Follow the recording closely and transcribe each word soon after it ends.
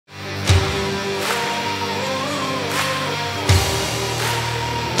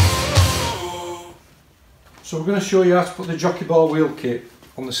So we're going to show you how to put the jockey ball wheel kit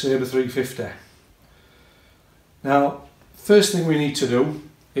on the SABRE-350. Now, first thing we need to do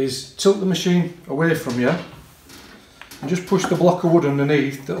is tilt the machine away from you and just push the block of wood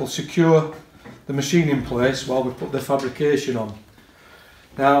underneath that will secure the machine in place while we put the fabrication on.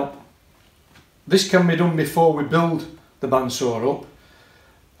 Now, this can be done before we build the bandsaw up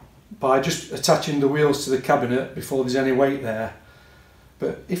by just attaching the wheels to the cabinet before there's any weight there.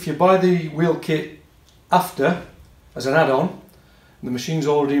 But if you buy the wheel kit after, as an add-on, the machine's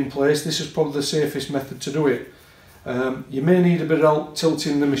already in place, this is probably the safest method to do it. You may need a bit of help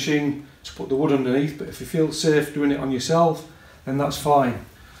tilting the machine to put the wood underneath, but if you feel safe doing it on yourself, then that's fine.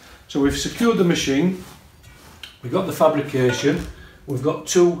 So we've secured the machine, we've got the fabrication, we've got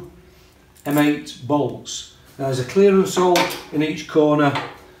two M8 bolts. Now, there's a clearance hole in each corner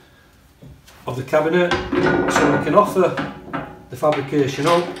of the cabinet, so we can offer the fabrication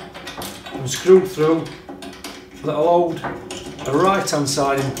up and screw through. That'll hold a right hand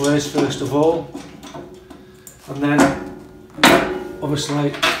side in place first of all, and then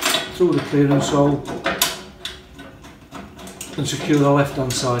obviously through the clearance hole and secure the left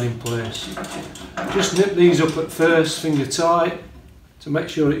hand side in place. Just nip these up at first, finger tight, to make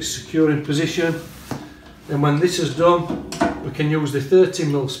sure it's secure in position. Then when this is done, we can use the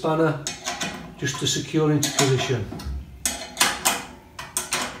 30mm spanner just to secure into position.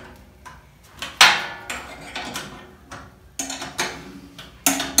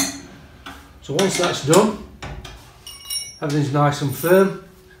 So once that's done, everything's nice and firm.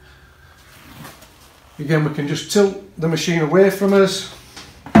 Again, we can just tilt the machine away from us,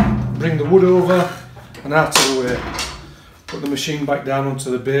 bring the wood over and out of the way. Put the machine back down onto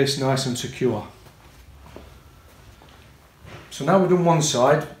the base nice and secure. So now we've done one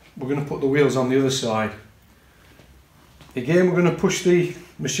side, we're going to put the wheels on the other side. Again, we're going to push the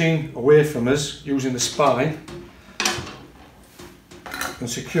machine away from us using the spine and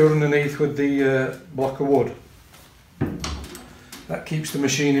secure underneath with the block of wood. That keeps the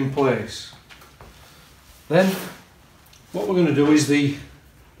machine in place. Then what we're going to do is the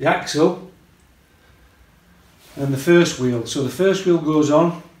axle and the first wheel. So the first wheel goes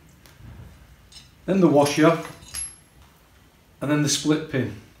on, then the washer, and then the split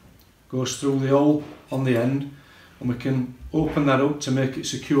pin goes through the hole on the end, and we can open that up to make it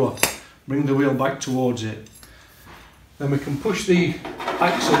secure. Bring the wheel back towards it. Then we can push the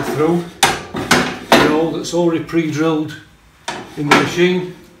axle through the hole that's already pre-drilled in the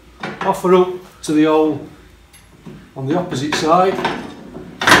machine, offer up to the hole on the opposite side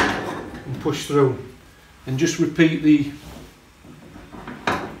and push through, and just repeat the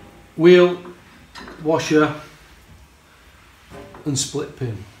wheel, washer and split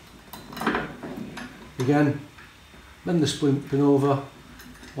pin. Again, bend the split pin over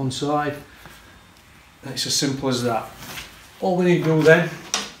one side, and it's as simple as that. All we need to do then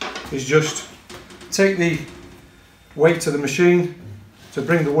is just take the weight of the machine to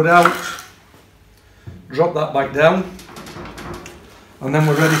bring the wood out, drop that back down, and then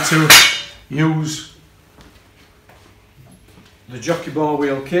we're ready to use the jockey ball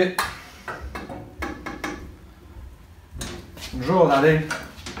wheel kit. Draw that in,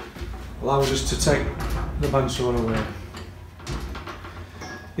 allows us to take the bandsaw away.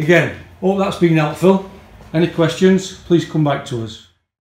 Again, hope that's been helpful. Any questions, please come back to us.